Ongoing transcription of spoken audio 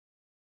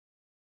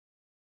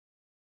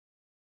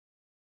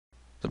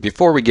But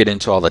before we get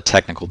into all the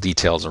technical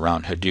details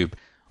around Hadoop,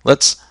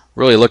 let's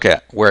really look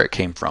at where it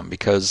came from,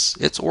 because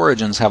its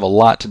origins have a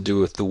lot to do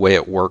with the way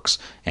it works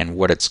and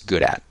what it's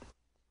good at.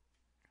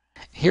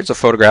 Here's a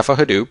photograph of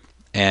Hadoop,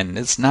 and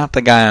it's not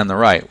the guy on the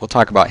right. We'll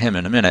talk about him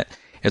in a minute.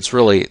 It's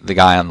really the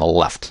guy on the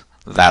left.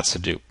 That's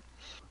Hadoop.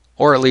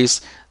 Or at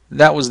least,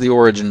 that was the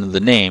origin of the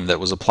name that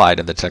was applied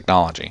to the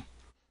technology.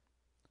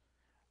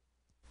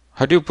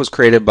 Hadoop was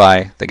created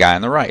by the guy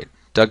on the right,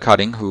 Doug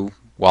Cutting, who,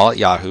 while at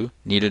Yahoo,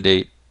 needed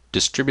a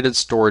distributed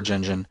storage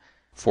engine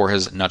for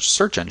his Nutch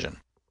search engine.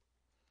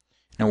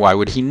 And why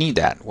would he need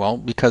that? Well,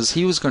 because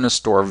he was going to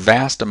store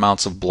vast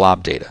amounts of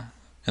blob data.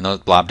 And those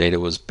blob data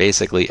was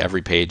basically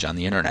every page on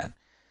the internet.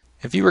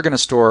 If you were going to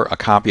store a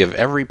copy of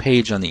every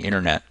page on the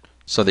internet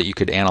so that you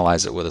could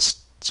analyze it with a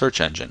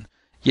search engine,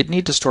 you'd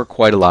need to store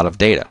quite a lot of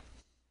data.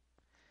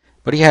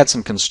 But he had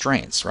some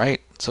constraints,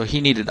 right? So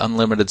he needed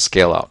unlimited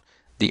scale out.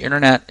 The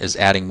internet is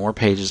adding more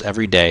pages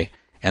every day,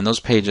 and those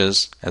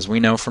pages, as we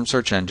know from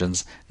search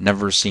engines,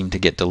 never seem to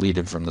get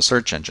deleted from the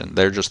search engine.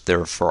 They're just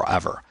there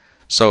forever.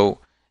 So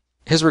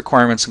his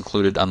requirements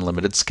included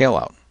unlimited scale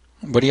out.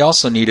 But he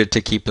also needed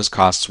to keep his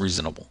costs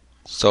reasonable.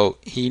 So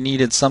he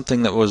needed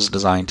something that was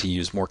designed to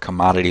use more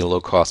commodity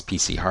low-cost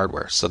PC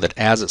hardware, so that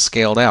as it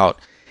scaled out,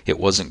 it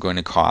wasn't going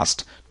to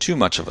cost too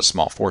much of a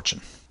small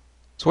fortune.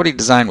 So what he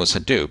designed was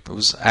Hadoop. It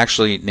was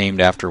actually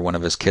named after one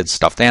of his kids'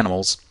 stuffed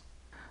animals.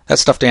 That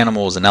stuffed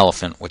animal was an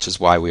elephant, which is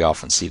why we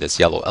often see this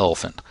yellow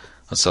elephant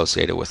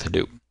associated with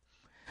Hadoop.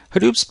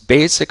 Hadoop's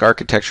basic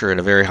architecture at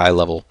a very high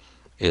level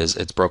is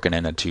it's broken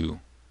into two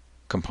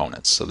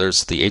components. So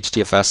there's the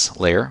HDFS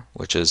layer,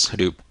 which is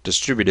Hadoop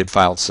Distributed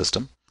File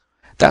System.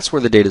 That's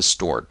where the data is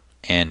stored,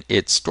 and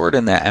it's stored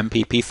in that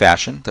MPP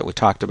fashion that we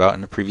talked about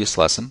in the previous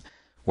lesson,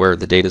 where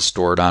the data is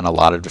stored on a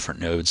lot of different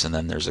nodes, and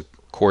then there's a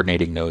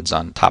coordinating nodes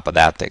on top of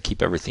that that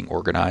keep everything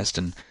organized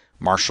and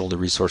marshal the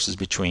resources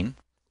between.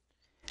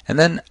 And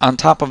then on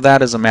top of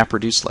that is a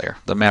MapReduce layer.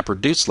 The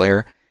MapReduce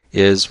layer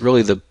is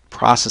really the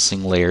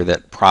processing layer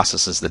that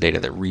processes the data,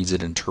 that reads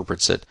it,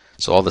 interprets it.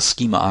 So all the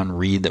schema on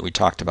read that we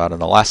talked about in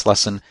the last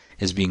lesson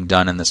is being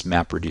done in this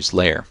MapReduce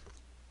layer.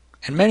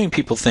 And many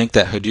people think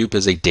that Hadoop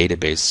is a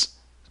database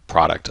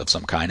product of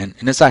some kind,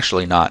 and it's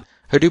actually not.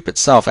 Hadoop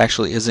itself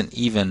actually isn't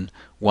even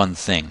one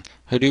thing.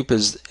 Hadoop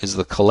is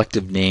the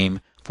collective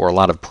name for a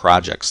lot of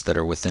projects that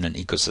are within an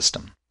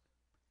ecosystem.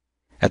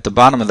 At the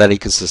bottom of that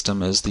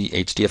ecosystem is the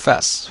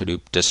HDFS,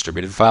 Hadoop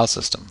Distributed File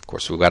System. Of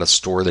course, we've got to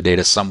store the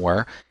data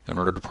somewhere in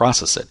order to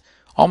process it.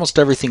 Almost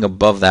everything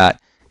above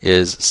that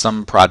is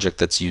some project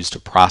that's used to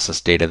process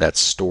data that's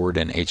stored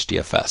in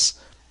HDFS.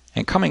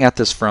 And coming at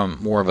this from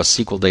more of a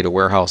SQL data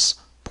warehouse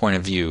point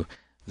of view,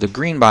 the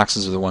green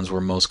boxes are the ones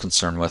we're most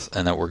concerned with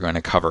and that we're going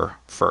to cover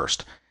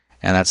first.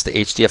 And that's the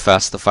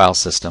HDFS, the file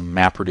system,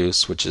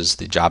 MapReduce, which is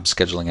the job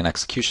scheduling and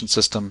execution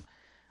system,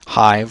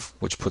 Hive,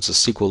 which puts a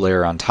SQL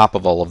layer on top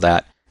of all of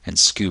that, and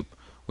Scoop,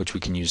 which we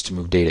can use to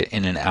move data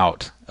in and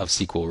out of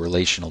SQL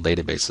relational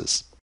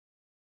databases.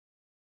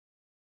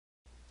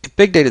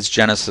 Big Data's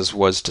genesis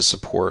was to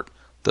support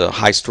the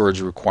high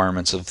storage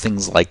requirements of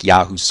things like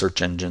Yahoo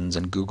search engines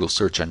and Google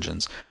search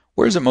engines.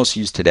 Where is it most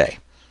used today?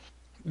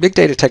 Big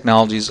data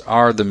technologies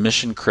are the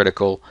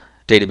mission-critical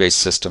database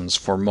systems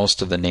for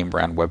most of the name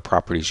brand web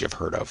properties you've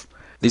heard of.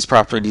 These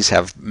properties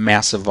have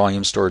massive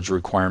volume storage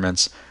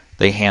requirements.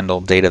 They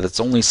handle data that's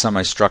only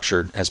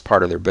semi-structured as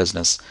part of their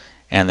business,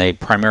 and they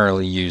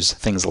primarily use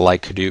things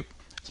like Hadoop.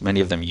 Many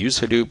of them use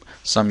Hadoop.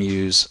 Some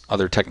use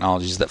other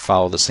technologies that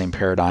follow the same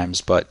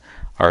paradigms but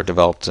are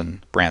developed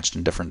and branched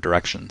in different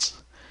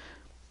directions.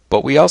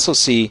 But we also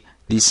see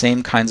these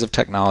same kinds of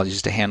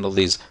technologies to handle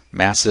these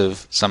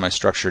massive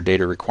semi-structured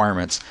data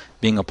requirements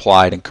being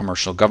applied in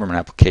commercial government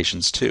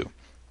applications too.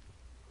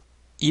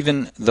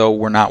 Even though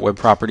we're not web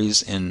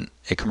properties in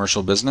a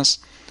commercial business,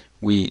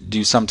 we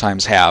do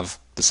sometimes have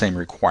the same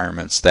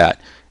requirements that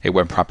a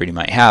web property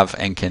might have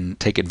and can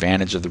take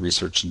advantage of the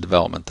research and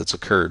development that's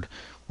occurred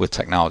with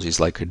technologies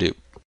like Hadoop.